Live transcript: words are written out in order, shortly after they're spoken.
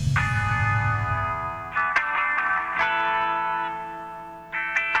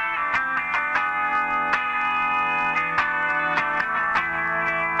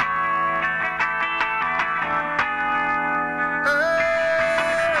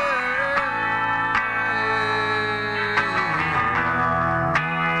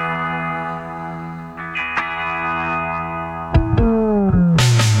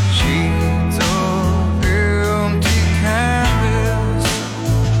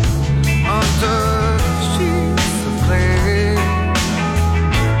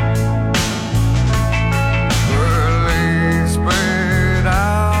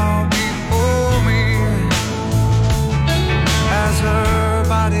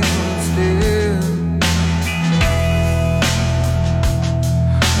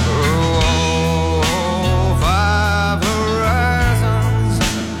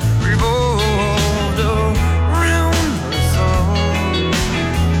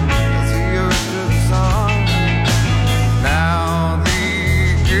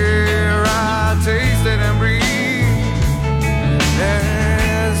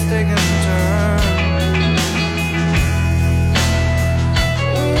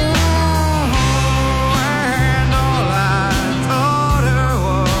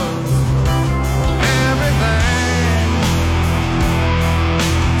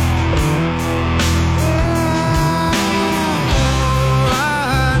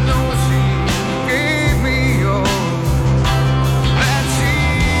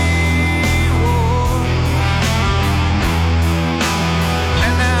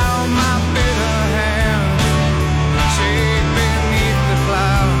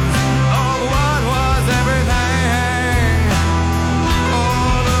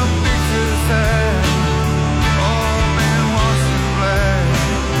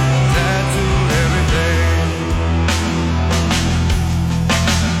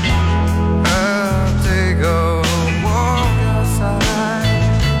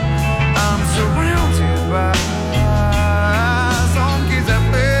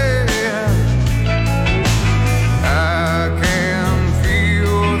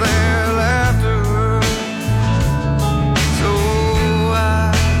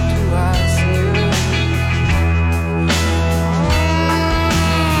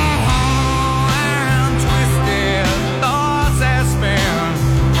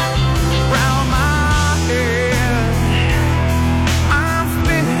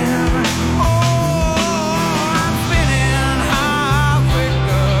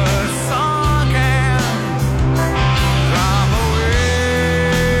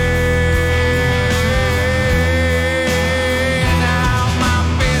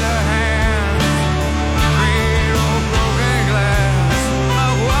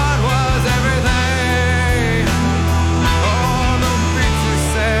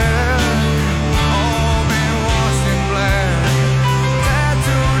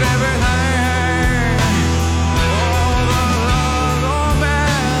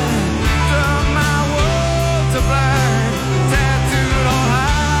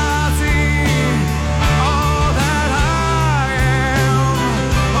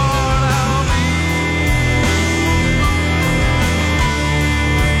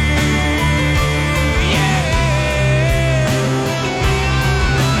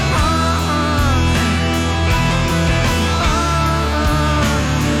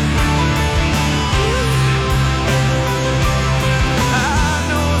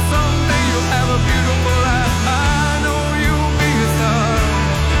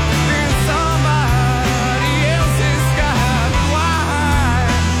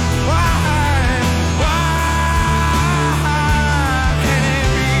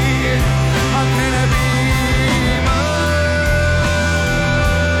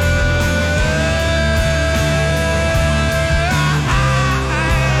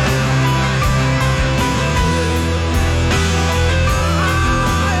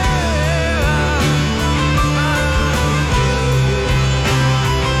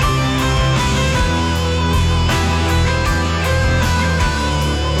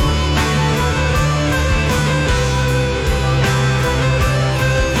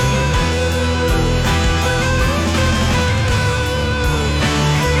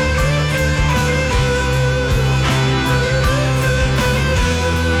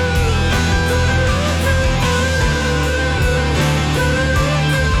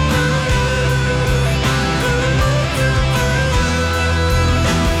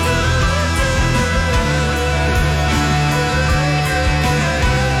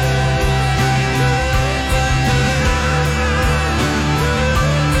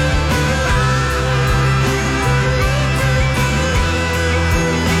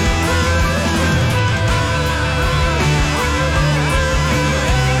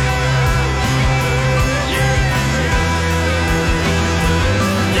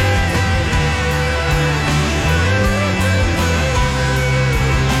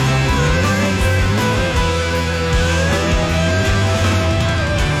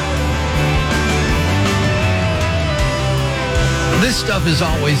stuff is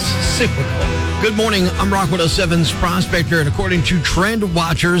always cyclical. Good morning, I'm Rock 107's Prospector, and according to Trend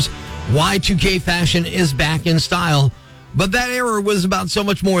Watchers, Y2K fashion is back in style. But that era was about so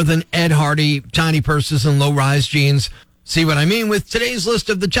much more than Ed Hardy, tiny purses, and low-rise jeans. See what I mean with today's list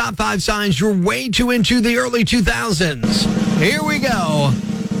of the top 5 signs you're way too into the early 2000s. Here we go.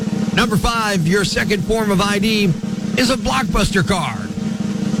 Number 5, your second form of ID is a Blockbuster card.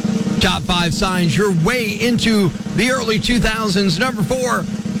 Top 5 signs you're way into the early 2000s. Number 4,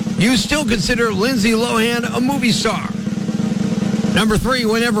 you still consider Lindsay Lohan a movie star. Number 3,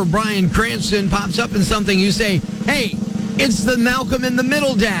 whenever Bryan Cranston pops up in something, you say, hey, it's the Malcolm in the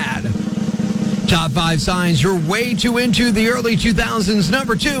Middle dad. Top 5 signs you're way too into the early 2000s.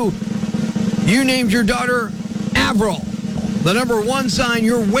 Number 2, you named your daughter Avril. The number 1 sign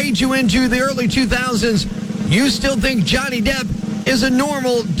you're way too into the early 2000s, you still think Johnny Depp is a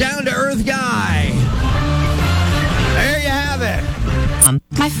normal, down-to-earth guy. There you have it.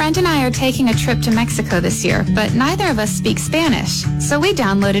 My friend and I are taking a trip to Mexico this year, but neither of us speak Spanish. So we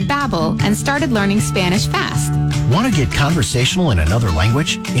downloaded Babbel and started learning Spanish fast. Want to get conversational in another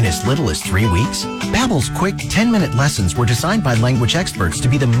language in as little as 3 weeks? Babbel's quick 10-minute lessons were designed by language experts to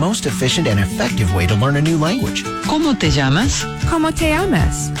be the most efficient and effective way to learn a new language. ¿Cómo te llamas? ¿Cómo te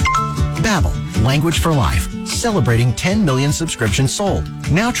llamas? Babbel, language for life. Celebrating 10 million subscriptions sold.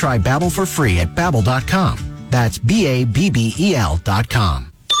 Now try Babbel for free at Babbel.com. That's Babbel.com.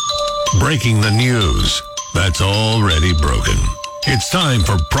 Breaking the news that's already broken. It's time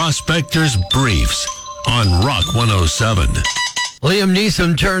for Prospector's Briefs on Rock 107. Liam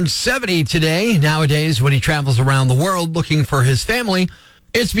Neeson turned 70 today. Nowadays, when he travels around the world looking for his family,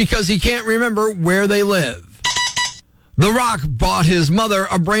 it's because he can't remember where they live. The Rock bought his mother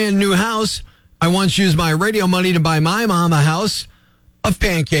a brand new house. I once used my radio money to buy my mom a house of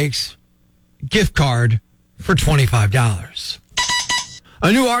pancakes, gift card for $25.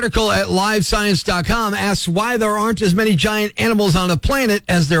 A new article at livescience.com asks why there aren't as many giant animals on the planet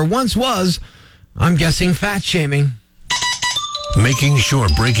as there once was. I'm guessing fat shaming. Making sure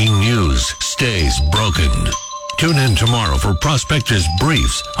breaking news stays broken. Tune in tomorrow for Prospector's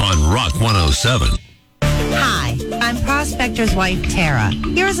Briefs on Rock 107. Hi, I'm Prospector's wife, Tara.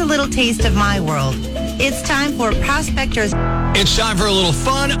 Here's a little taste of my world. It's time for Prospector's... It's time for a little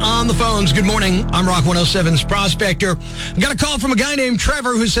fun on the phones. Good morning. I'm Rock 107's Prospector. I got a call from a guy named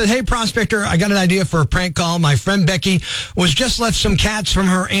Trevor who said, hey, Prospector, I got an idea for a prank call. My friend Becky was just left some cats from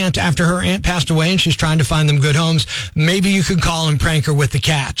her aunt after her aunt passed away, and she's trying to find them good homes. Maybe you could call and prank her with the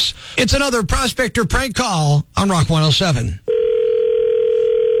cats. It's another Prospector prank call on Rock 107.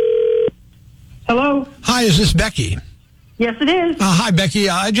 Hello? Hi, is this Becky? Yes, it is. Hi, Becky.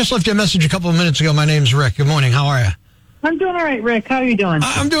 I just left you a message a couple of minutes ago. My name's Rick. Good morning. How are you? I'm doing all right, Rick. How are you doing?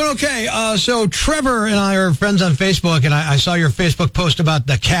 I'm doing okay. So Trevor and I are friends on Facebook, and I saw your Facebook post about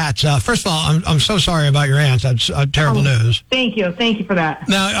the cats. First of all, I'm so sorry about your aunt. That's terrible news. Thank you. Thank you for that.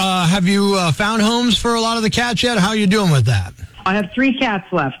 Now, have you found homes for a lot of the cats yet? How are you doing with that? I have 3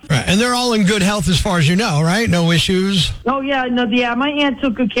 cats left. Right, and they're all in good health as far as you know, right? No issues? Oh, yeah. No, yeah, my aunt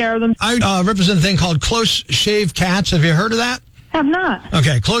took good care of them. I represent a thing called Close Shave Cats. Have you heard of that? Have not.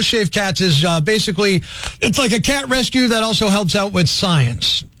 Okay, Close Shave Cats is basically, it's like a cat rescue that also helps out with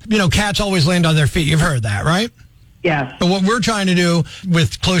science. You know, cats always land on their feet. You've heard that, right? Yes. But what we're trying to do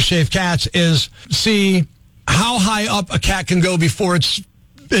with Close Shave Cats is see how high up a cat can go before it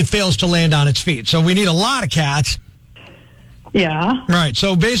fails to land on its feet. So we need a lot of cats. Yeah. Right.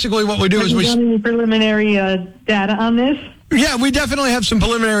 So basically what we do is we... Have you done any preliminary data on this? Yeah, we definitely have some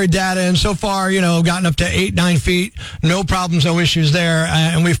preliminary data, and so far, gotten up to 8-9 feet, no problems, no issues there.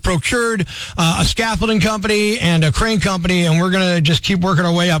 And we've procured a scaffolding company and a crane company, and we're going to just keep working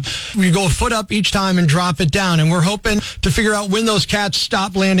our way up. We go a foot up each time and drop it down, and we're hoping to figure out when those cats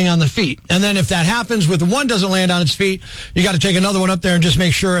stop landing on the feet. And then if that happens, with the one doesn't land on its feet, you got to take another one up there and just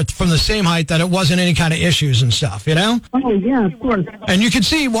make sure it's from the same height that it wasn't any kind of issues and stuff, Oh, yeah, of course. And you can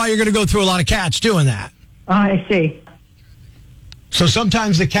see why you're going to go through a lot of cats doing that. I see. So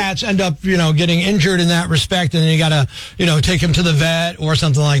sometimes the cats end up, getting injured in that respect, and then you got to, take them to the vet or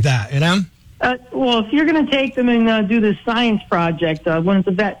something like that, Well, if you're going to take them and do this science project,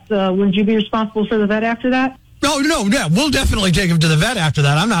 wouldn't you be responsible for the vet after that? No, yeah, we'll definitely take them to the vet after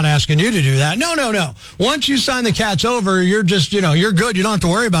that. I'm not asking you to do that. No. Once you sign the cats over, you're just, you're good. You don't have to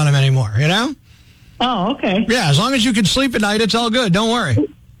worry about them anymore, Oh, okay. Yeah, as long as you can sleep at night, it's all good. Don't worry.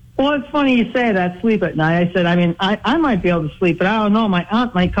 Well, it's funny you say that, sleep at night. I said, I might be able to sleep, but I don't know. My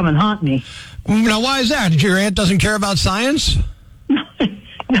aunt might come and haunt me. Now, why is that? Your aunt doesn't care about science?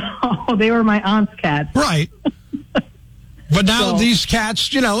 No, they were my aunt's cats. Right. But now these cats,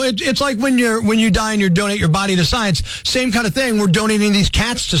 it's like when you die and you donate your body to science. Same kind of thing. We're donating these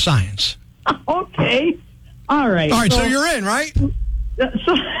cats to science. Okay. All right. All right. So you're in, right?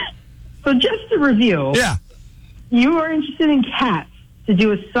 So just to review. Yeah. You are interested in cats to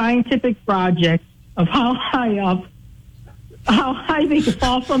do a scientific project of how high they can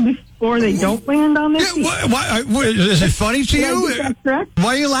fall from before they don't land on their feet. Is it funny to you? Is that correct?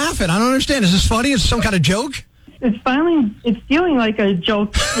 Why are you laughing? I don't understand. Is this funny? Is it some kind of joke? It's feeling like a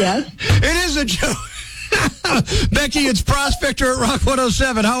joke, yes. It is a joke. Becky, it's Prospector at Rock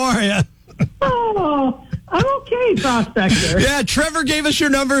 107. How are you? Oh, I'm okay, Prospector. Yeah, Trevor gave us your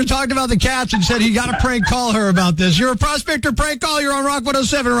number and talked about the cats and said he got to prank call her about this. You're a Prospector prank call. You're on Rock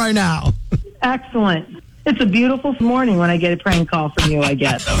 107 right now. Excellent. It's a beautiful morning when I get a prank call from you, I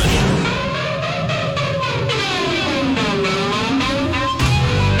guess.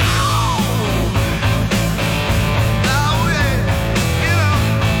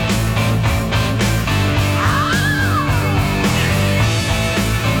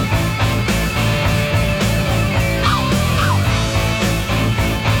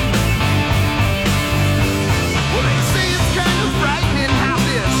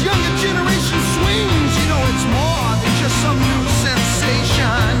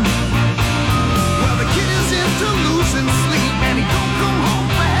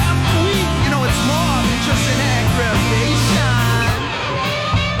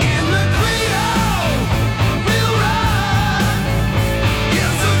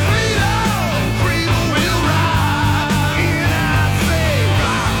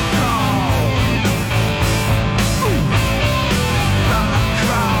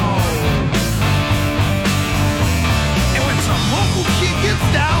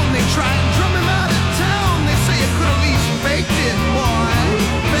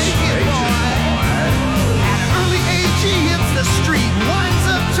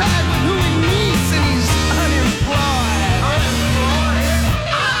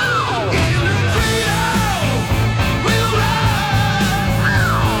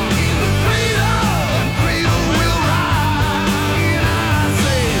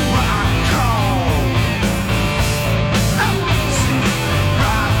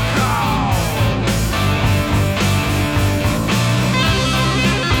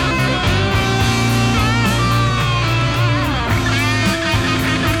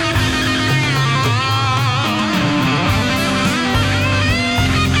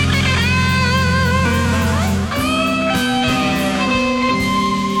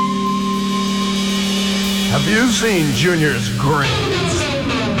 Have you seen Junior's grades?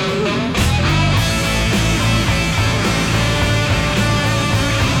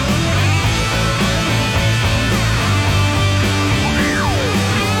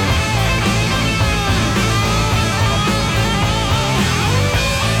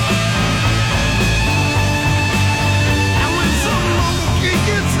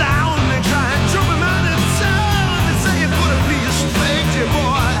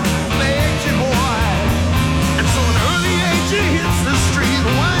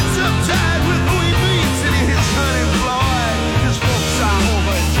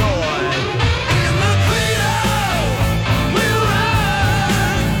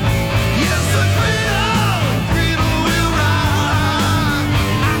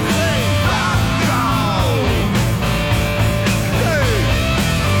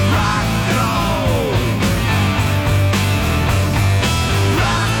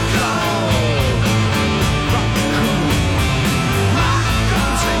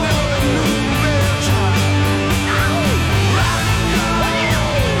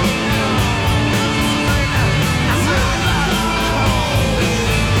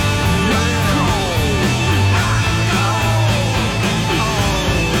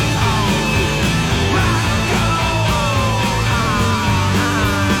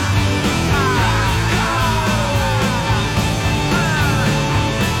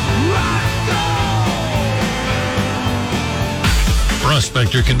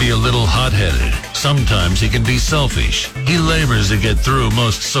 Prospector can be a little hot-headed. Sometimes he can be selfish. He labors to get through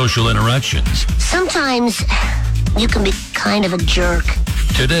most social interactions. Sometimes you can be kind of a jerk.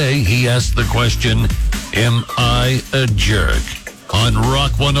 Today, he asked the question, am I a jerk? On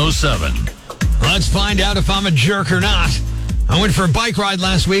Rock 107. Let's find out if I'm a jerk or not. I went for a bike ride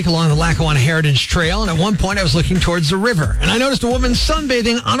last week along the Lackawanna Heritage Trail, and at one point I was looking towards the river, and I noticed a woman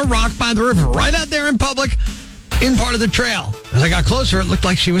sunbathing on a rock by the river, right out there in public, in part of the trail. As I got closer, it looked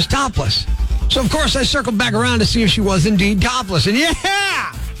like she was topless. So, of course, I circled back around to see if she was indeed topless. And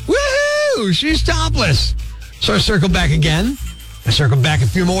yeah! Woohoo! She's topless. So I circled back again. I circled back a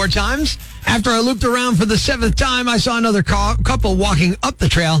few more times. After I looped around for the 7th time, I saw another couple walking up the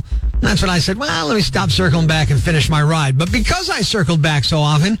trail. That's when I said, well, let me stop circling back and finish my ride. But because I circled back so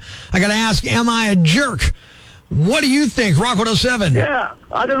often, I got to ask, am I a jerk? What do you think, Rock 107? Yeah,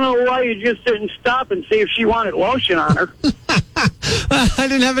 I don't know why you just didn't stop and see if she wanted lotion on her. I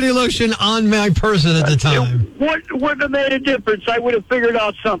didn't have any lotion on my person at the time. What wouldn't have made a difference? I would have figured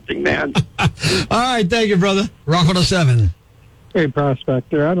out something, man. All right, thank you, brother. Rock 107. Hey,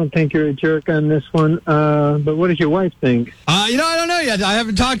 Prospector, I don't think you're a jerk on this one, but what does your wife think? I don't know yet. I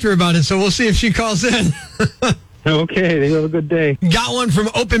haven't talked to her about it, so we'll see if she calls in. Okay, you have a good day. Got one from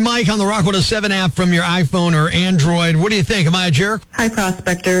Open Mic on the Rock 107 app from your iPhone or Android. What do you think? Am I a jerk? Hi,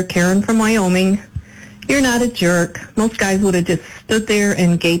 Prospector. Karen from Wyoming. You're not a jerk. Most guys would have just stood there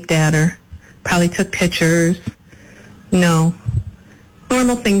and gaped at her. Probably took pictures. No.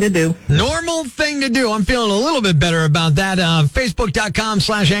 Normal thing to do. Normal thing to do. I'm feeling a little bit better about that.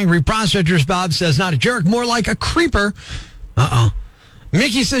 Facebook.com/Angry Prospectors. Bob says, not a jerk, more like a creeper. Uh-oh.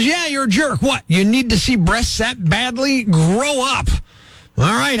 Mickey says, yeah, you're a jerk. What? You need to see breasts that badly? Grow up. All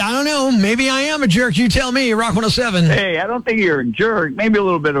right, I don't know. Maybe I am a jerk. You tell me, Rock 107. Hey, I don't think you're a jerk. Maybe a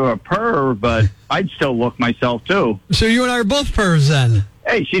little bit of a perv, but I'd still look myself, too. So you and I are both pervs, then?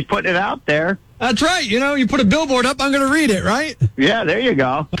 Hey, she's putting it out there. That's right. You know, you put a billboard up, I'm going to read it, right? Yeah, there you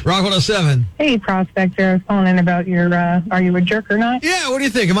go. Rock 107. Hey, Prospector. I was calling in about your, are you a jerk or not? Yeah, what do you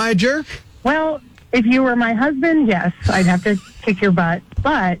think? Am I a jerk? Well, if you were my husband, yes, I'd have to kick your butt.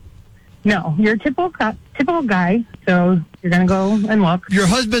 But, no, you're a typical guy, so you're going to go and look. Your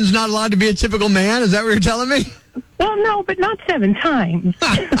husband's not allowed to be a typical man? Is that what you're telling me? Well, no, but not 7 times.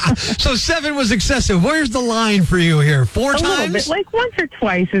 So 7 was excessive. Where's the line for you here? 4 times? A little bit. Like once or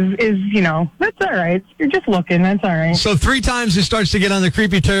twice is, you know, that's all right. You're just looking. That's all right. So 3 times it starts to get on the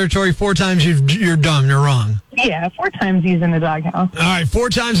creepy territory. 4 times you're dumb. You're wrong. Yeah, 4 times he's in the doghouse. All right, 4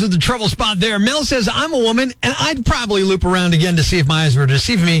 times is the trouble spot there. Mel says, I'm a woman, and I'd probably loop around again to see if my eyes were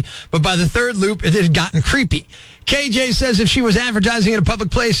deceiving me, but by the 3rd loop, it had gotten creepy. KJ says, if she was advertising in a public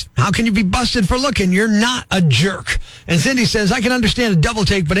place, how can you be busted for looking? You're not a jerk. And Cindy says, I can understand a double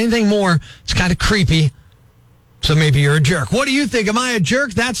take, but anything more, it's kind of creepy. So maybe you're a jerk. What do you think? Am I a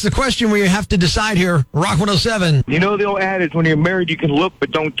jerk? That's the question we have to decide here. Rock 107. You know the old adage, when you're married, you can look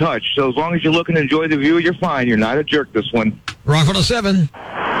but don't touch. So as long as you look and enjoy the view, you're fine. You're not a jerk this one. Rock 107.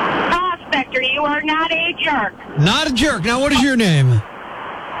 Prospector, you are not a jerk. Not a jerk. Now, what is your name?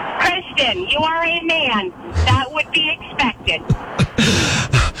 Kristen, you are a man. That would be expected.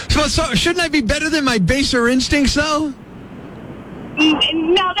 So shouldn't I be better than my baser instincts, though?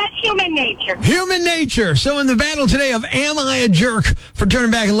 No, that's human nature. Human nature. So in the battle today of am I a jerk for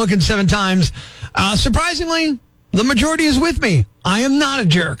turning back and looking 7 times, surprisingly, the majority is with me. I am not a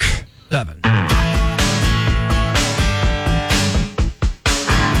jerk. 7.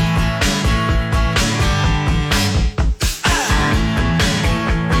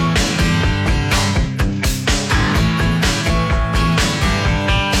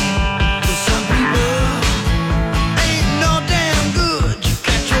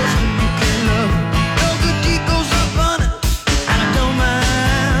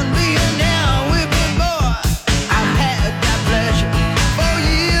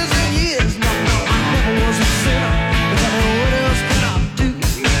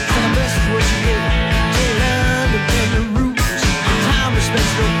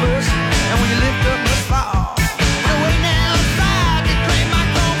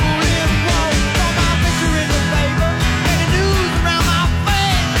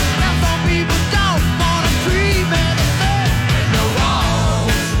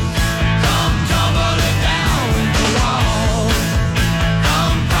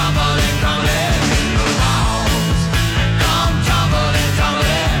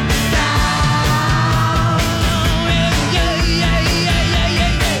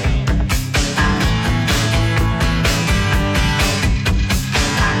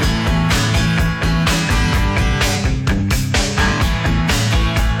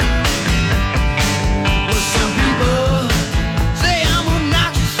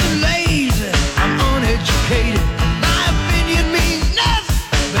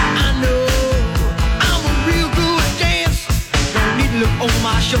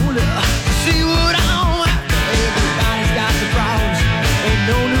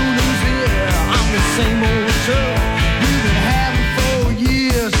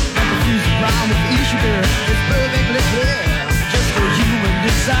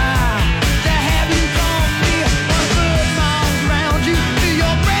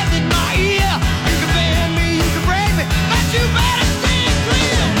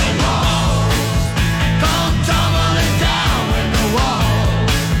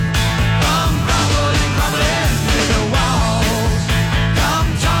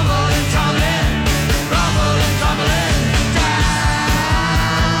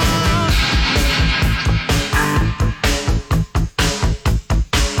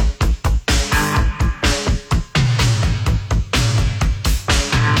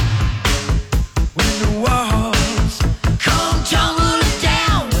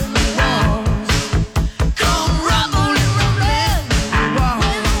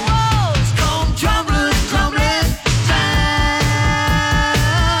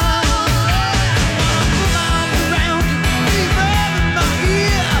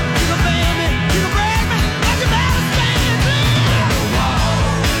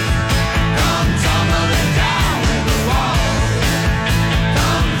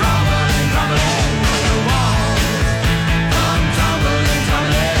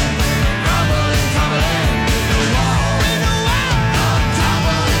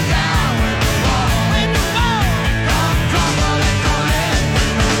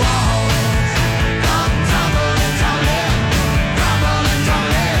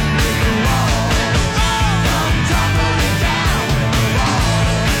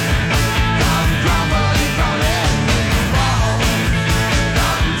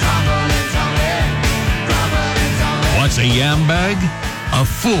 yam bag? A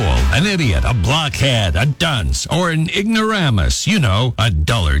fool, an idiot, a blockhead, a dunce, or an ignoramus. You know, a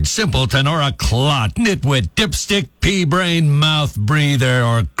dullard, simpleton, or a clot, nitwit, dipstick, pea-brain, mouth breather,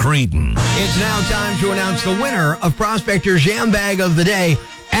 or cretin. It's now time to announce the winner of Prospector's Yam Bag of the Day,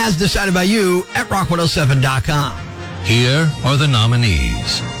 as decided by you at rock107.com. Here are the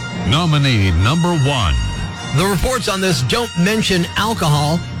nominees. Nominee number 1. The reports on this don't mention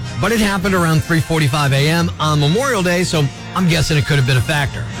alcohol, but it happened around 3:45 a.m. on Memorial Day, so I'm guessing it could have been a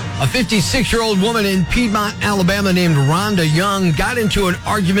factor. A 56-year-old woman in Piedmont, Alabama named Rhonda Young got into an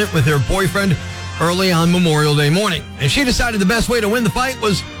argument with her boyfriend early on Memorial Day morning, and she decided the best way to win the fight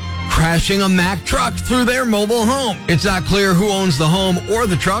was crashing a Mack truck through their mobile home. It's not clear who owns the home or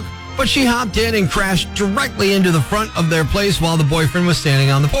the truck, but she hopped in and crashed directly into the front of their place while the boyfriend was standing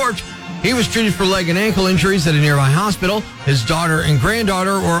on the porch. He was treated for leg and ankle injuries at a nearby hospital. His daughter and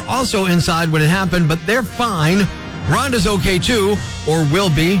granddaughter were also inside when it happened, but they're fine. Rhonda's okay too, or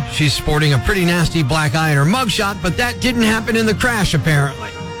will be. She's sporting a pretty nasty black eye in her mugshot, but that didn't happen in the crash, apparently.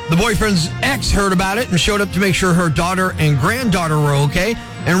 The boyfriend's ex heard about it and showed up to make sure her daughter and granddaughter were okay,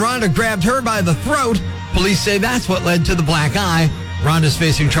 and Rhonda grabbed her by the throat. Police say that's what led to the black eye. Rhonda's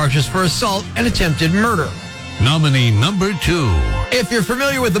facing charges for assault and attempted murder. Nominee number 2. If you're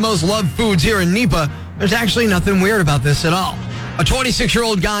familiar with the most loved foods here in NEPA, there's actually nothing weird about this at all. A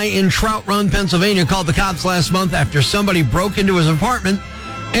 26-year-old guy in Trout Run, Pennsylvania called the cops last month after somebody broke into his apartment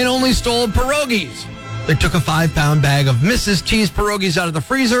and only stole pierogies. They took a 5-pound bag of Mrs. T's pierogies out of the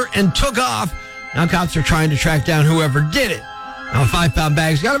freezer and took off. Now cops are trying to track down whoever did it. Now a 5-pound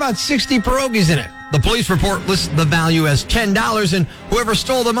bag's got about 60 pierogies in it. The police report lists the value as $10, and whoever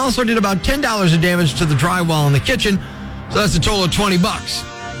stole them also did about $10 of damage to the drywall in the kitchen, so that's a total of $20.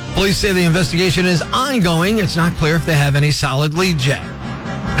 Police say the investigation is ongoing. It's not clear if they have any solid leads yet.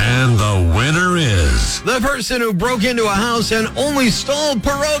 And the winner is the person who broke into a house and only stole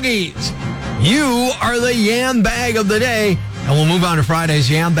pierogies. You are the Yam Bag of the Day, and we'll move on to Friday's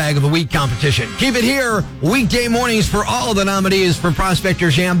Yam Bag of the Week competition. Keep it here weekday mornings for all the nominees for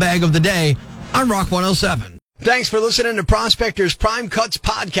Prospector's Yam Bag of the Day on Rock 107. Thanks for listening to Prospector's Prime Cuts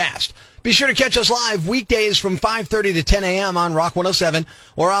podcast. Be sure to catch us live weekdays from 5:30 to 10 a.m. on Rock 107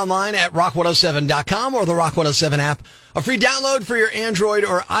 or online at rock107.com or the Rock 107 app, a free download for your Android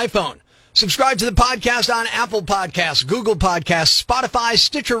or iPhone. Subscribe to the podcast on Apple Podcasts, Google Podcasts, Spotify,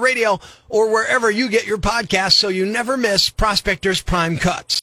 Stitcher Radio, or wherever you get your podcasts so you never miss Prospector's Prime Cuts.